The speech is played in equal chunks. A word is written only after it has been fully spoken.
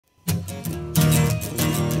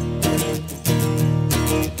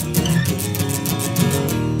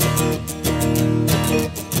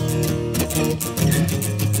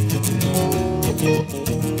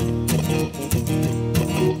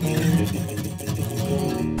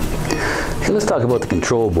So let's talk about the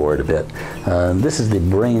control board a bit. This is the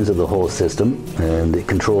brains of the whole system, and it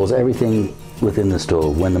controls everything within the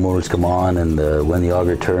stove, when the motors come on and when the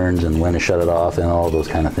auger turns and when to shut it off and all those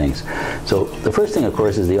kind of things. So the first thing, of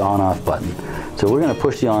course, is the on-off button. So we're going to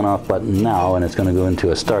push the on-off button now, and it's going to go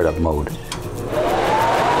into a startup mode.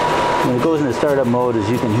 When it goes into startup mode, as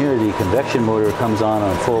you can hear, the convection motor comes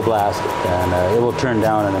on full blast, and it will turn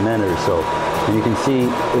down in a minute or so. And you can see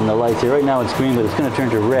in the lights here, right now it's green, but it's going to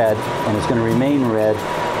turn to red, and it's going to remain red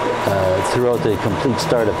throughout the complete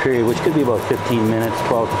startup period, which could be about 15 minutes,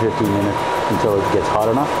 12 to 15 minutes, until it gets hot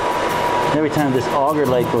enough. And every time this auger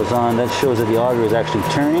light goes on, that shows that the auger is actually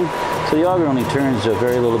turning. So the auger only turns a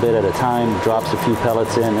very little bit at a time, drops a few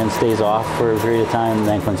pellets in, and stays off for a period of time, and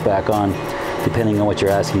then comes back on, depending on what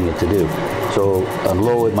you're asking it to do. So on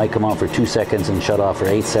low, it might come on for 2 seconds and shut off for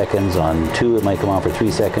 8 seconds. On 2, it might come on for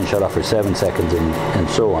 3 seconds, shut off for 7 seconds, and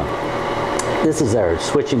so on. This is our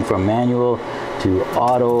switching from manual to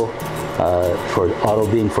auto, for auto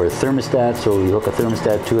being for a thermostat. So you hook a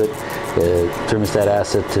thermostat to it. The thermostat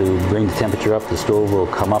asks it to bring the temperature up. The stove will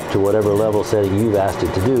come up to whatever level setting you've asked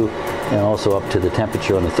it to do, and also up to the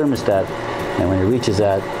temperature on the thermostat. And when it reaches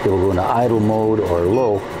that, it will go into idle mode or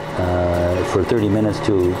low for 30 minutes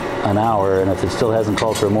to an hour. And if it still hasn't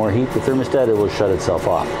called for more heat, the thermostat, it will shut itself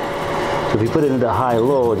off. So if you put it into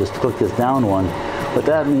high-low, just click this down one, what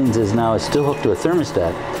that means is now it's still hooked to a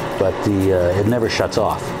thermostat, but it never shuts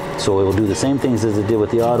off. So it will do the same things as it did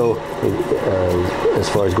with the auto, as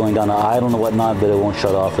far as going down to idle and whatnot, but it won't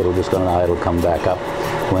shut off. It'll just go down to idle, come back up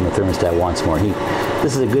when the thermostat wants more heat.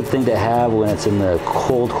 This is a good thing to have when it's in the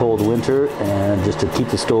cold winter, and just to keep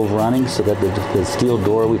the stove running, so that the steel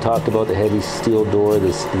door we talked about, the heavy steel door,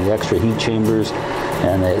 the extra heat chambers,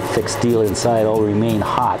 and the thick steel inside all remain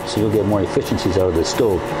hot, so you'll get more efficiencies out of the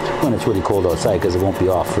stove when it's really cold outside, because it won't be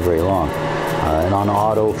off for very long. And on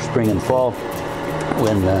auto, spring and fall,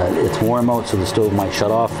 when it's warm out, so the stove might shut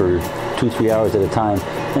off for 2-3 hours at a time,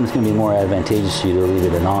 then it's going to be more advantageous to you to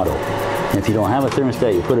leave it in auto. And if you don't have a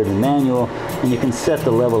thermostat, you put it in manual, and you can set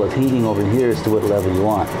the level of heating over here as to what level you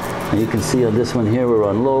want. And you can see on this one here, we're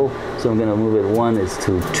on low, so I'm going to move it 1 is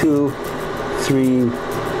to 2, 3,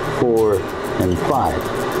 4, and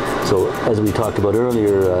 5. So as we talked about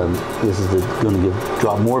earlier, this is going to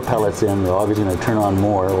drop more pellets in, the auger's going to turn on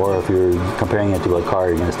more, or if you're comparing it to a car,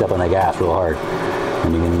 you're going to step on the gas real hard,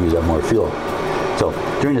 and you're going to use up more fuel. So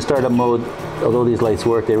during the startup mode, although these lights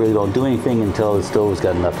work, they really don't do anything until the stove's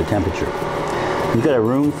gotten up to temperature. You've got a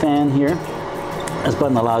room fan here. This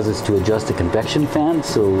button allows us to adjust the convection fan,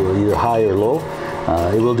 so either high or low.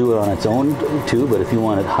 It will do it on its own too, but if you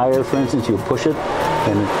want it higher, for instance, you push it,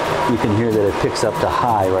 and you can hear that it picks up to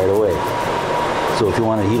high right away. So if you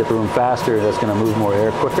want to heat up the room faster, that's going to move more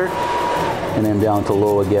air quicker, and then down to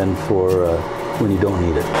low again for when you don't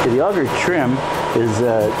need it. The auger trim is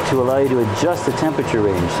to allow you to adjust the temperature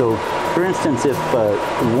range. So for instance, if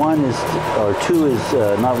 1 is or 2 is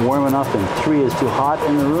not warm enough and 3 is too hot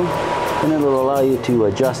in the room, then it will allow you to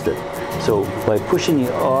adjust it. So by pushing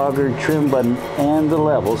the auger trim button and the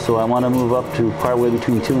level, so I want to move up to partway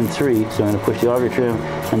between 2 and 3, so I'm going to push the auger trim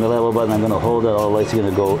and the level button, I'm going to hold it, all the lights are going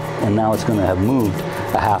to go, and now it's going to have moved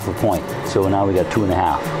a half a point. So now we got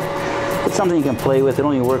 2.5. It's something you can play with. It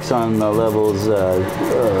only works on levels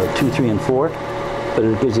 2, 3, and 4, but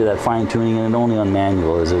it gives you that fine tuning, and only on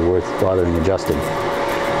manual is it worth bothering adjusting.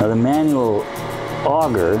 Now the manual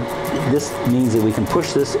auger, this means that we can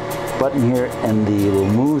push this button here and it will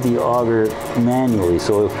move the auger manually.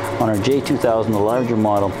 So on our J2000, the larger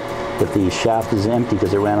model, if the shaft is empty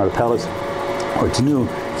because it ran out of pellets, or it's new,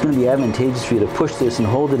 it's going to be advantageous for you to push this and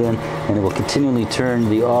hold it in, and it will continually turn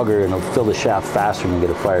the auger, and it'll fill the shaft faster and get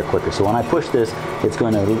it fired quicker. So when I push this, it's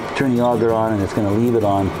going to turn the auger on, and it's going to leave it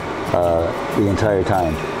on the entire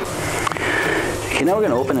time. Okay, now we're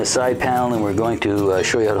going to open the side panel, and we're going to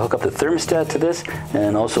show you how to hook up the thermostat to this,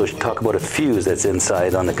 and also talk about a fuse that's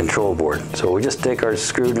inside on the control board. So we just take our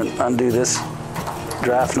screw and undo this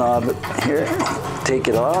draft knob here, take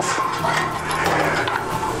it off,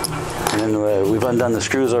 and then we've undone the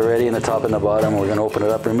screws already in the top and the bottom. We're going to open it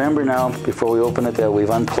up. Remember now, before we open it, that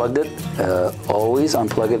we've unplugged it. Always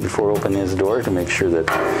unplug it before opening this door to make sure that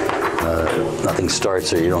nothing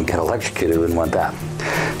starts or you don't get electrocuted. We wouldn't want that.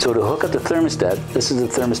 So to hook up the thermostat, this is the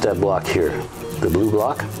thermostat block here, the blue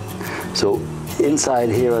block. So inside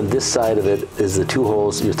here on this side of it is the 2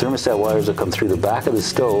 holes. Your thermostat wires will come through the back of the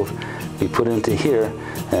stove. You put it into here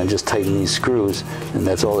and just tighten these screws, and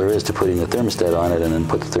that's all there is to putting the thermostat on it, and then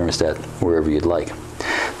put the thermostat wherever you'd like.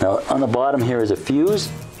 Now on the bottom here is a fuse.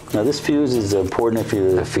 Now this fuse is important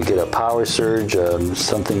if you get a power surge,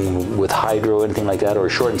 something with hydro, anything like that, or a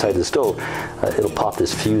short inside the stove, it'll pop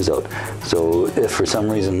this fuse out. So if for some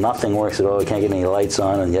reason nothing works at all, you can't get any lights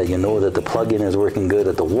on, and yet you know that the plug-in is working good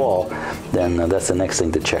at the wall, then that's the next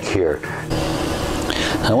thing to check here.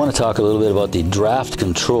 I want to talk a little bit about the draft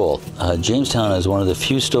control. Jamestown is one of the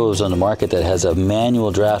few stoves on the market that has a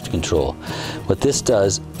manual draft control. What this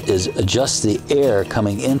does is adjust the air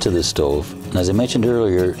coming into the stove. And as I mentioned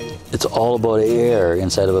earlier, it's all about air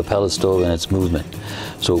inside of a pellet stove and its movement.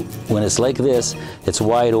 So when it's like this, it's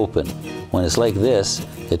wide open. When it's like this,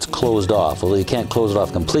 it's closed off. Although you can't close it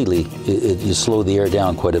off completely, you slow the air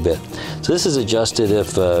down quite a bit. So this is adjusted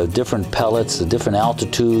if different pellets, different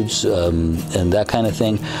altitudes, and that kind of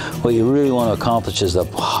thing. What you really want to accomplish is the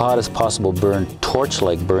hottest possible burn,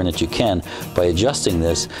 torch-like burn that you can by adjusting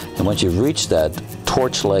this. And once you've reached that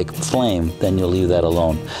torch-like flame, then you'll leave that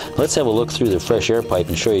alone. Let's have a look through the fresh air pipe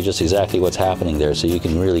and show you just exactly what's happening there so you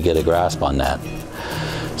can really get a grasp on that.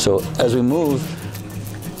 So as we move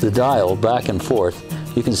the dial back and forth,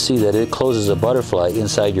 you can see that it closes a butterfly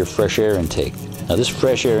inside your fresh air intake. Now this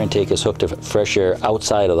fresh air intake is hooked to fresh air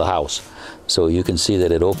outside of the house. So you can see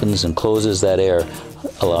that it opens and closes that air,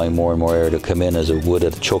 allowing more and more air to come in as it would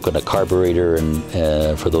at a choke on a carburetor,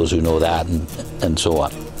 and for those who know that, and so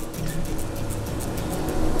on.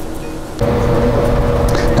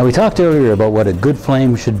 Now we talked earlier about what a good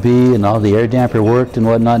flame should be and how the air damper worked and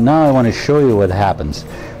whatnot. Now I want to show you what happens.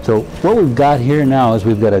 So what we've got here now is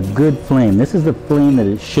we've got a good flame. This is the flame that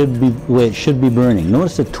it should be, the way it should be burning.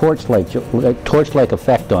 Notice the torch-like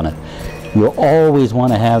effect on it. You always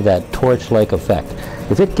want to have that torch-like effect.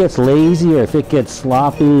 If it gets lazy or if it gets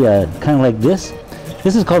sloppy, kind of like this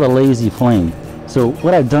is called a lazy flame. So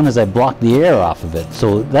what I've done is I blocked the air off of it.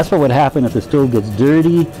 So that's what would happen if the stove gets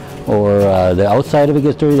dirty, or the outside of it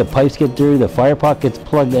gets dirty, the pipes get dirty, the fire pot gets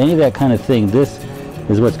plugged, any of that kind of thing. This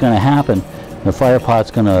is what's going to happen. The fire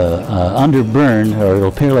pot's going to underburn, or it'll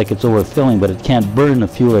appear like it's overfilling, but it can't burn the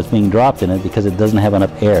fuel that's being dropped in it because it doesn't have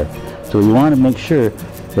enough air. So we want to make sure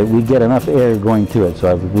that we get enough air going to it.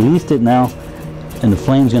 So I've released it now, and the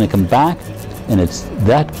flame's going to come back, and it's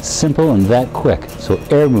that simple and that quick. So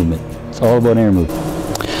air movement. It's all about air movement.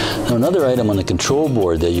 Now another item on the control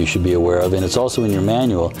board that you should be aware of, and it's also in your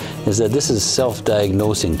manual, is that this is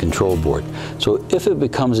self-diagnosing control board. So if it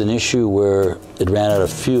becomes an issue where it ran out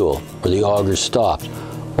of fuel, or the auger stopped,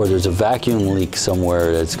 or there's a vacuum leak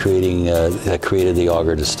somewhere that's that created the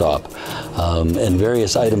auger to stop, and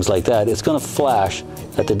various items like that, it's going to flash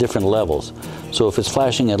at the different levels. So if it's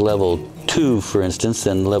flashing at level 2, for instance,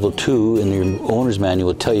 then level 2 in your owner's manual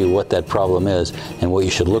will tell you what that problem is and what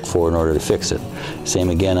you should look for in order to fix it. Same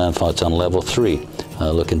again if it's on level 3.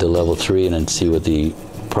 Look into level 3 and then see what the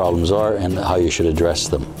problems are and how you should address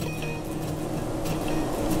them.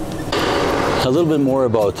 A little bit more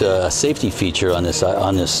about a safety feature on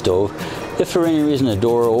this stove. If for any reason a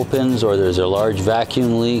door opens, or there's a large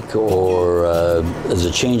vacuum leak, or there's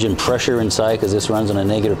a change in pressure inside, because this runs on a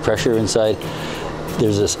negative pressure inside,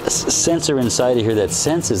 there's a sensor inside of here that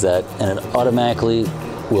senses that, and it automatically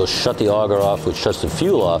will shut the auger off, which shuts the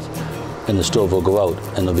fuel off, and the stove will go out.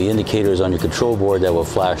 And there'll be indicators on your control board that will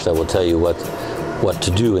flash that will tell you what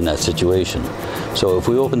to do in that situation. So if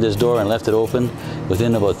we opened this door and left it open,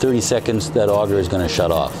 within about 30 seconds that auger is going to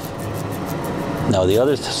shut off. Now the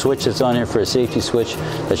other switch that's on here for a safety switch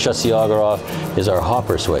that shuts the auger off is our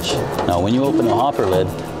hopper switch. Now when you open the hopper lid,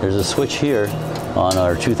 there's a switch here on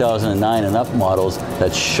our 2009 and up models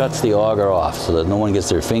that shuts the auger off so that no one gets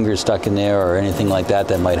their fingers stuck in there or anything like that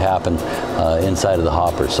might happen inside of the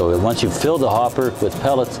hopper. So once you've filled the hopper with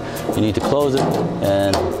pellets, you need to close it,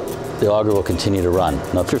 and the auger will continue to run.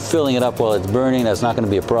 Now if you're filling it up while it's burning, that's not going to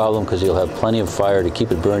be a problem because you'll have plenty of fire to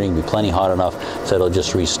keep it burning, be plenty hot enough so it'll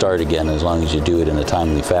just restart again as long as you do it in a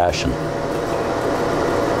timely fashion.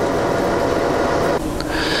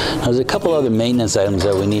 Now, there's a couple other maintenance items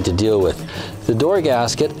that we need to deal with. The door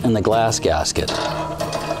gasket and the glass gasket.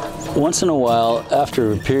 Once in a while,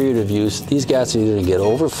 after a period of use, these gaskets are either going to get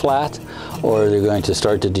over flat or they're going to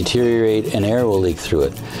start to deteriorate and air will leak through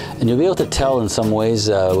it. And you'll be able to tell in some ways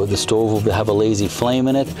the stove will have a lazy flame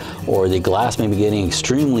in it, or the glass may be getting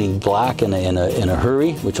extremely black in a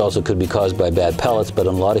hurry, which also could be caused by bad pellets, but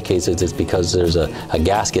in a lot of cases it's because there's a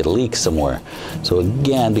gasket leak somewhere. So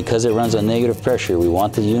again, because it runs on negative pressure, we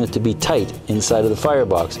want the unit to be tight inside of the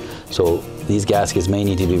firebox, so these gaskets may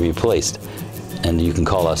need to be replaced. And you can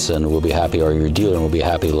call us and we'll be happy, or your dealer will be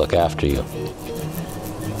happy to look after you.